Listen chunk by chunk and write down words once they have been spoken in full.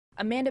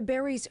Amanda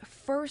Berry's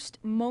first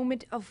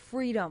moment of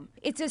freedom.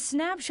 It's a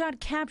snapshot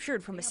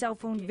captured from a cell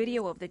phone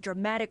video of the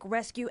dramatic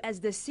rescue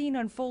as the scene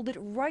unfolded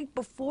right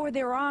before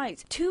their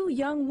eyes. Two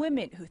young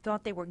women who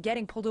thought they were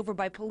getting pulled over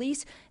by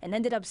police and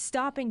ended up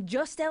stopping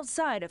just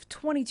outside of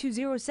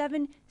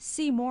 2207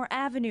 Seymour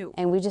Avenue.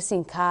 And we just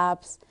seen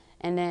cops,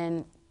 and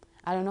then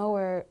out of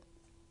nowhere,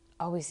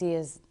 all we see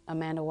is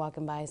Amanda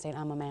walking by saying,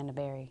 "I'm Amanda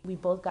Berry." We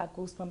both got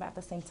goosebumps at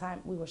the same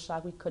time. We were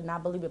shocked. We could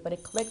not believe it, but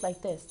it clicked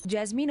like this.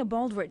 Jasmina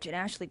Baldrich and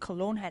Ashley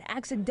Colón had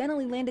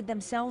accidentally landed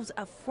themselves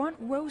a front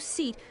row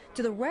seat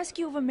to the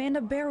rescue of Amanda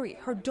Berry,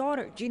 her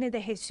daughter, Gina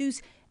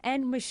DeJesus,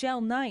 and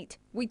Michelle Knight.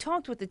 We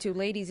talked with the two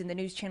ladies in the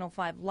News Channel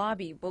 5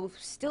 lobby, both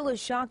still as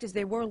shocked as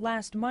they were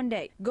last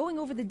Monday. Going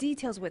over the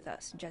details with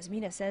us,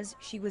 Jasmina says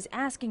she was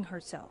asking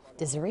herself,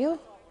 is it real?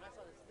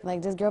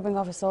 Like, this girl been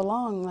gone for so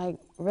long. Like,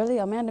 really,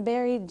 Amanda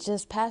Berry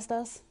just passed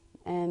us?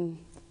 And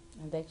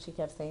then she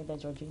kept saying that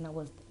Georgina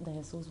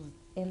DeJesus was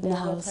in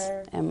there with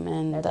her.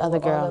 And the other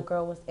girl. The other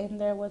girl was in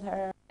there with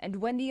her. And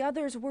when the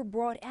others were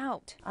brought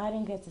out, I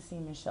didn't get to see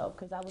Michelle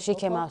because I was She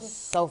came out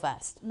so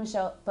fast.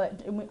 Michelle,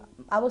 but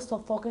I was so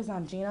focused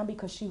on Gina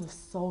because she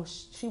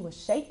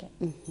was shaking.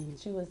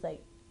 She was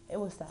like, it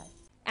was sad.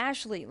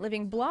 Ashley,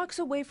 living blocks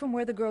away from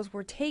where the girls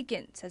were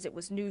taken, says it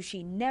was news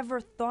she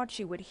never thought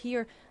she would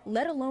hear,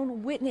 let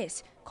alone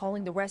witness,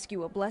 calling the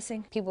rescue a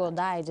blessing. People will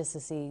die just to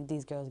see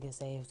these girls get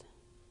saved.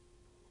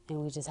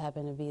 And we just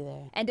happened to be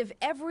there. And of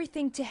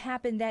everything to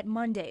happen that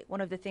Monday, one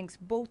of the things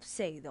both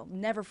say they'll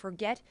never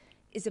forget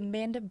is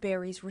Amanda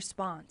Berry's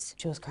response.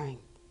 She was crying.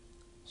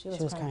 She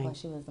was crying, but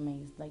she was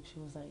amazed. Like, she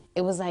was like...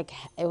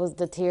 It was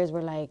the tears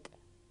were like,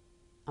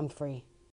 I'm free.